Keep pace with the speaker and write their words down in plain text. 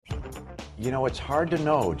You know, it's hard to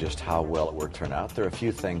know just how well it would turn out. There are a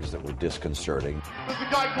few things that were disconcerting. There's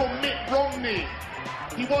a guy called Mitt Romney.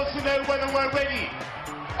 He wants to know whether we're ready.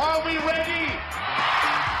 Are we ready?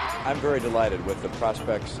 I'm very delighted with the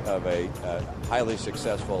prospects of a highly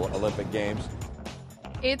successful Olympic Games.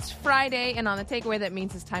 It's Friday, and on the takeaway, that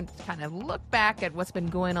means it's time to kind of look back at what's been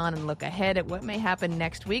going on and look ahead at what may happen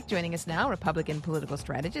next week. Joining us now, Republican political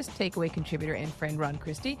strategist, takeaway contributor, and friend Ron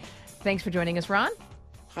Christie. Thanks for joining us, Ron.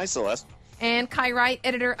 Hi, Celeste. And Kai Wright,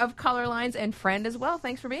 editor of Colorlines and friend as well.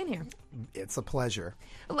 Thanks for being here. It's a pleasure.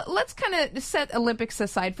 Let's kind of set Olympics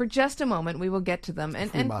aside for just a moment. We will get to them.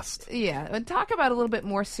 We must. Yeah, and talk about a little bit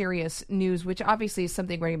more serious news, which obviously is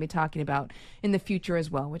something we're going to be talking about in the future as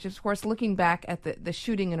well, which is, of course, looking back at the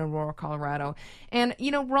shooting in Aurora, Colorado. And, you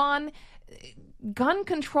know, Ron, gun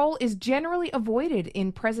control is generally avoided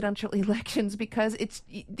in presidential elections because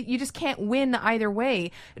you just can't win either way.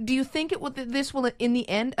 Do you think this will, in the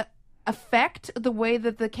end, affect the way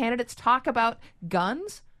that the candidates talk about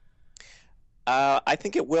guns? I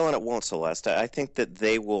think it will and it won't, Celeste. I think that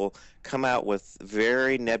they will come out with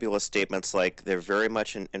very nebulous statements like they're very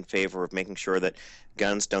much in favor of making sure that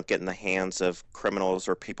guns don't get in the hands of criminals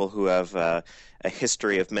or people who have a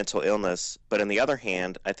history of mental illness. But on the other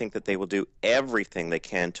hand, I think that they will do everything they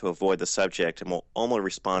can to avoid the subject and will only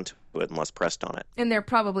respond to it unless pressed on it. And they're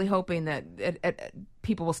probably hoping that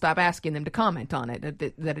people will stop asking them to comment on it,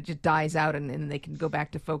 that it just dies out and they can go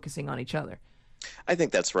back to focusing on each other. I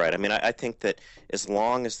think that's right. I mean, I think that as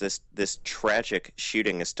long as this tragic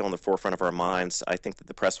shooting is still in the forefront of our minds, I think that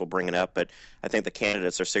the press will bring it up. But I think the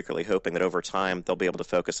candidates are secretly hoping that over time they'll be able to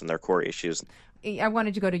focus on their core issues. I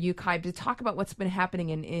wanted to go to you, Kai, to talk about what's been happening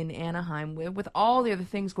in Anaheim. With all the other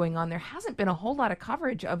things going on, there hasn't been a whole lot of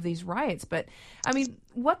coverage of these riots. But, I mean,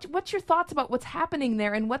 what's your thoughts about what's happening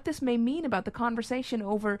there and what this may mean about the conversation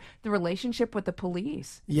over the relationship with the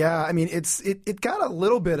police? Yeah, I mean, it got a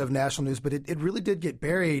little bit of national news, but it really did get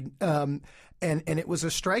buried. And it was a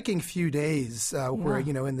striking few days where,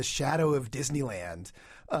 you know, in the shadow of Disneyland,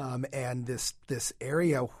 and this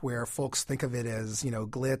area where folks think of it as, you know,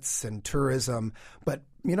 glitz and tourism. But,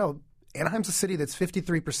 you know, Anaheim's a city that's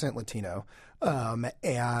 53% Latino,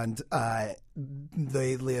 and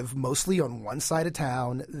they live mostly on one side of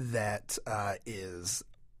town that is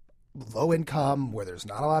low income, where there's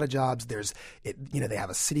not a lot of jobs. They have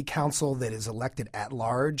a city council that is elected at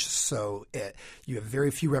large, so you have very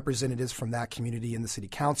few representatives from that community in the city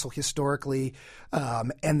council historically,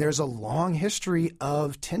 and there's a long history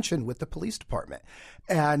of tension with the police department.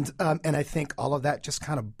 And I think all of that just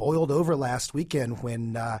kind of boiled over last weekend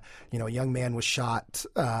when a young man was shot.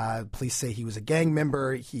 Police say he was a gang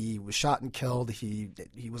member. He was shot and killed. He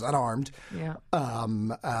was unarmed. Yeah.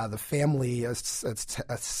 The family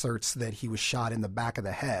asserts that he was shot in the back of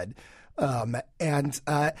the head. And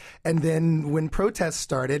then when protests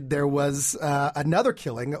started, there was another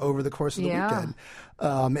killing over the course of the weekend.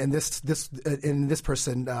 And this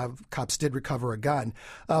person, cops did recover a gun.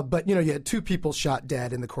 But, you know, you had two people shot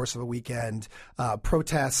dead in the course of a weekend.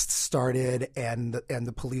 Protests started and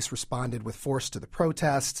the police responded with force to the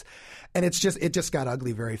protests. And it just got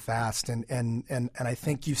ugly very fast. And I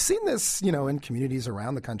think you've seen this, you know, in communities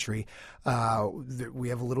around the country. We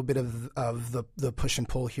have a little bit of the push and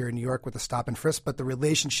pull here in New York with the stop and frisk, but the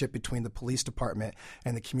relationship between the police department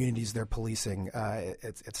and the communities they're policing,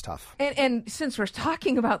 it's tough. And since we're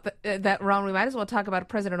talking about that, Ron, we might as well talk about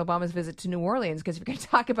President Obama's visit to New Orleans, because if you're going to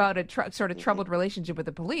talk about a sort of troubled relationship with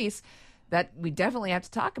the police, that we definitely have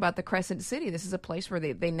to talk about the Crescent City. This is a place where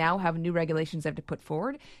they now have new regulations they have to put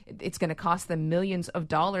forward. It's going to cost them millions of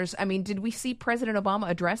dollars. I mean, did we see President Obama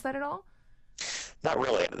address that at all? Not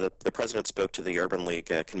really. The president spoke to the Urban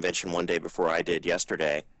League convention one day before I did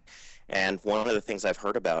yesterday. And one of the things I've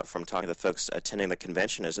heard about from talking to the folks attending the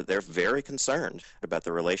convention is that they're very concerned about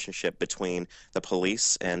the relationship between the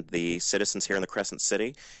police and the citizens here in the Crescent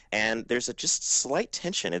City. And there's a just slight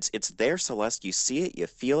tension. It's there, Celeste. You see it, you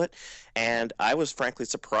feel it. And I was frankly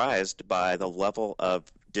surprised by the level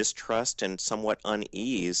of distrust and somewhat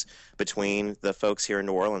unease between the folks here in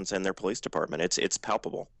New Orleans and their police department. It's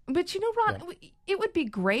palpable. But, you know, Ron, it would be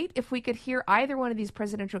great if we could hear either one of these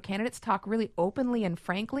presidential candidates talk really openly and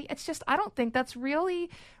frankly. It's just, I don't think that's really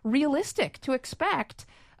realistic to expect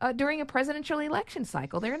during a presidential election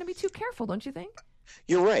cycle. They're going to be too careful, don't you think?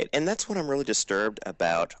 You're right. And that's what I'm really disturbed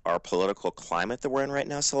about our political climate that we're in right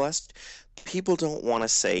now, Celeste. People don't want to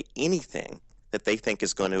say anything that they think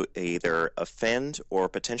is going to either offend or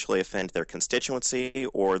potentially offend their constituency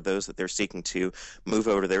or those that they're seeking to move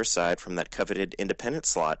over to their side from that coveted independent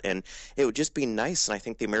slot. And it would just be nice, and I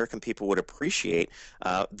think the American people would appreciate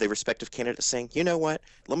the respective candidates saying, you know what,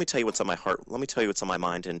 let me tell you what's on my heart, let me tell you what's on my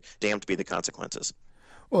mind, and damned be the consequences.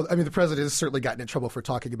 Well, I mean, the president has certainly gotten in trouble for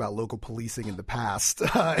talking about local policing in the past.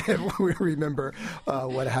 And we remember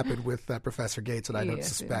what happened with Professor Gates, and I don't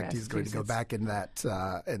suspect he's going to go back in that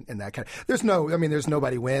in that kind of. There's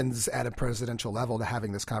nobody wins at a presidential level to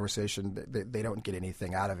having this conversation. They don't get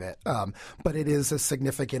anything out of it. But it is a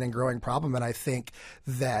significant and growing problem, and I think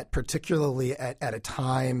that particularly at a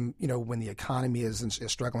time, when the economy is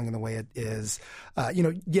struggling in the way it is,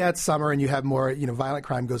 it's summer and you have more, violent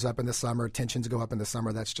crime goes up in the summer, tensions go up in the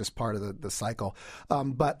summer. That's just part of the cycle.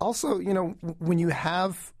 But also, when you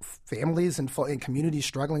have families and communities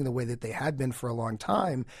struggling the way that they had been for a long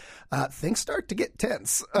time, things start to get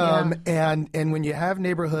tense. And when you have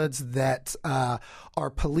neighborhoods that are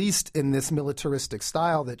policed in this militaristic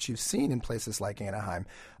style that you've seen in places like Anaheim,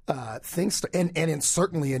 things and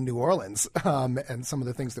certainly in New Orleans and some of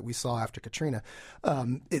the things that we saw after Katrina,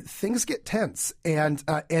 things get tense, and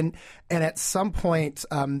at some point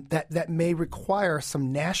that may require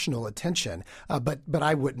some national attention. But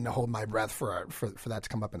I wouldn't hold my breath for that to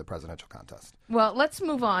come up in the presidential contest. Well, let's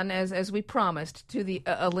move on as we promised to the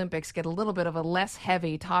Olympics. Get a little bit of a less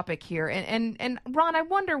heavy topic here, and Ron, I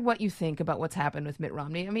wonder what you think about what's happened with Mitt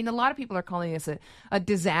Romney. I mean, a lot of people are calling this a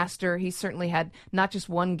disaster. He certainly had not just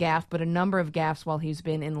one gaffe, but a number of gaffes while he's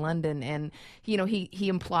been in London. And, he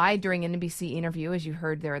implied during an NBC interview, as you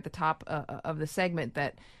heard there at the top of the segment,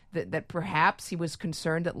 that perhaps he was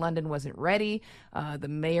concerned that London wasn't ready. The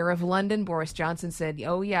mayor of London, Boris Johnson, said,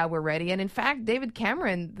 oh, yeah, we're ready. And in fact, David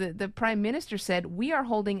Cameron, the prime minister, said, we are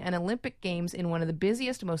holding an Olympic Games in one of the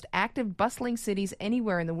busiest, most active, bustling cities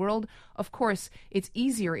anywhere in the world. Of course, it's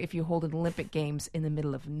easier if you hold an Olympic Games in the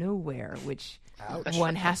middle of nowhere, which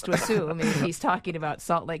one has to assume. I mean, he's talking about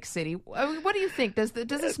Salt Lake City. What do you think? Does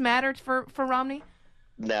this matter for Romney?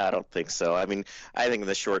 No, I don't think so. I mean, I think in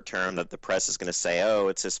the short term that the press is going to say, oh,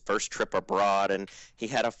 it's his first trip abroad and he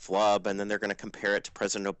had a flub, and then they're going to compare it to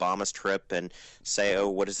President Obama's trip and say, oh,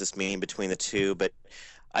 what does this mean between the two? But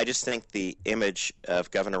I just think the image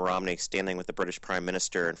of Governor Romney standing with the British Prime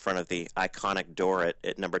Minister in front of the iconic door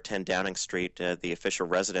at number 10 Downing Street, the official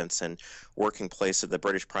residence and working place of the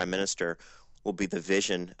British Prime Minister, will be the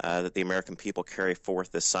vision that the American people carry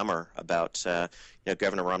forth this summer about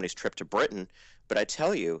Governor Romney's trip to Britain. But I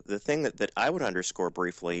tell you, the thing that I would underscore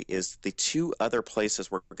briefly is the two other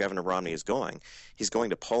places where Governor Romney is going. He's going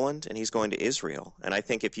to Poland and he's going to Israel. And I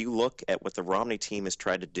think if you look at what the Romney team has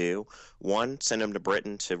tried to do, one, send him to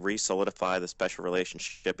Britain to re-solidify the special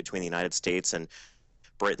relationship between the United States and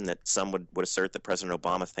Britain that some would assert that President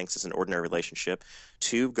Obama thinks is an ordinary relationship.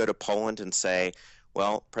 Two, go to Poland and say,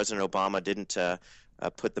 well, President Obama didn't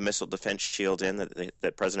put the missile defense shield in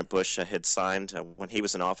that President Bush had signed when he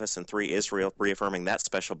was in office, and three, Israel reaffirming that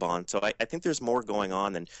special bond. So I think there's more going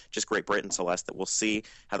on than just Great Britain, Celeste, that we'll see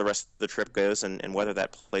how the rest of the trip goes and whether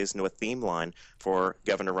that plays into a theme line for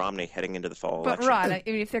Governor Romney heading into the fall election. But Rod, I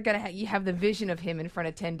mean, if they're going to you have the vision of him in front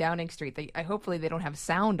of 10 Downing Street, hopefully they don't have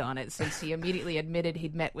sound on it, since he immediately admitted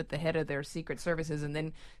he'd met with the head of their secret services and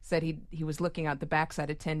then said he was looking out the backside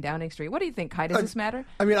of 10 Downing Street. What do you think, Kai? Does this matter?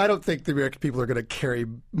 I mean, I don't think the American people are going to carry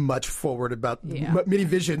much forward about many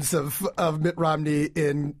visions of Mitt Romney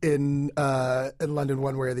in London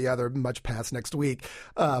one way or the other much past next week.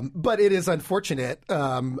 But it is unfortunate.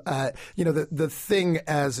 The thing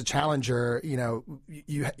as a challenger,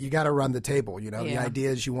 you got to run the table. The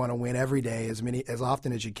idea is you want to win every day as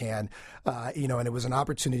often as you can. And it was an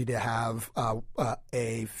opportunity to have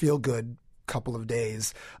a feel-good couple of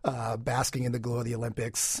days basking in the glow of the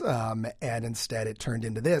Olympics, and instead it turned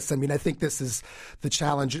into this. I mean, I think this is the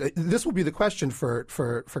challenge. This will be the question for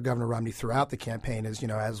Governor Romney throughout the campaign is,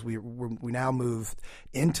 as we now move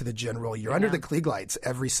into the general, you're under the Klieg lights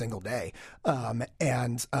every single day.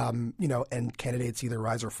 And candidates either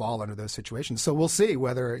rise or fall under those situations. So we'll see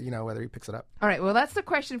whether he picks it up. All right. Well, that's the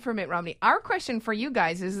question for Mitt Romney. Our question for you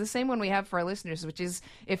guys is the same one we have for our listeners, which is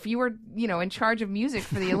if you were, in charge of music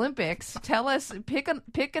for the Olympics, tell us, pick an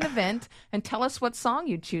event and tell us what song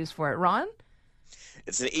you'd choose for it. Ron?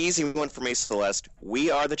 It's an easy one for me, Celeste. We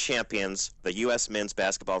are the champions, the U.S. men's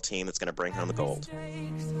basketball team that's going to bring home the gold.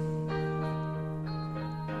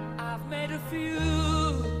 I've made a few.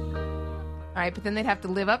 All right, but then they'd have to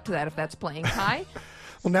live up to that if that's playing. Kai?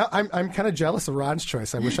 Well, now I'm kind of jealous of Ron's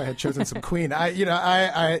choice. I wish I had chosen some Queen.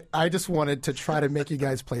 I just wanted to try to make you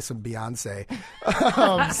guys play some Beyonce.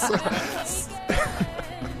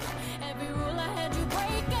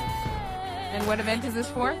 What event is this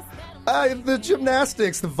for? The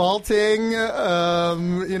gymnastics, the vaulting.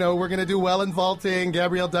 We're going to do well in vaulting.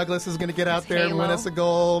 Gabrielle Douglas is going to get out there and win us a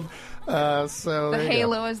gold. The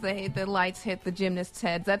halo as the lights hit the gymnasts'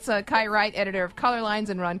 heads. That's Kai Wright, editor of Colorlines,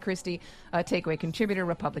 and Ron Christie, takeaway contributor,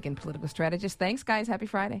 Republican political strategist. Thanks, guys. Happy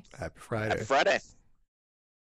Friday. Happy Friday. Happy Friday.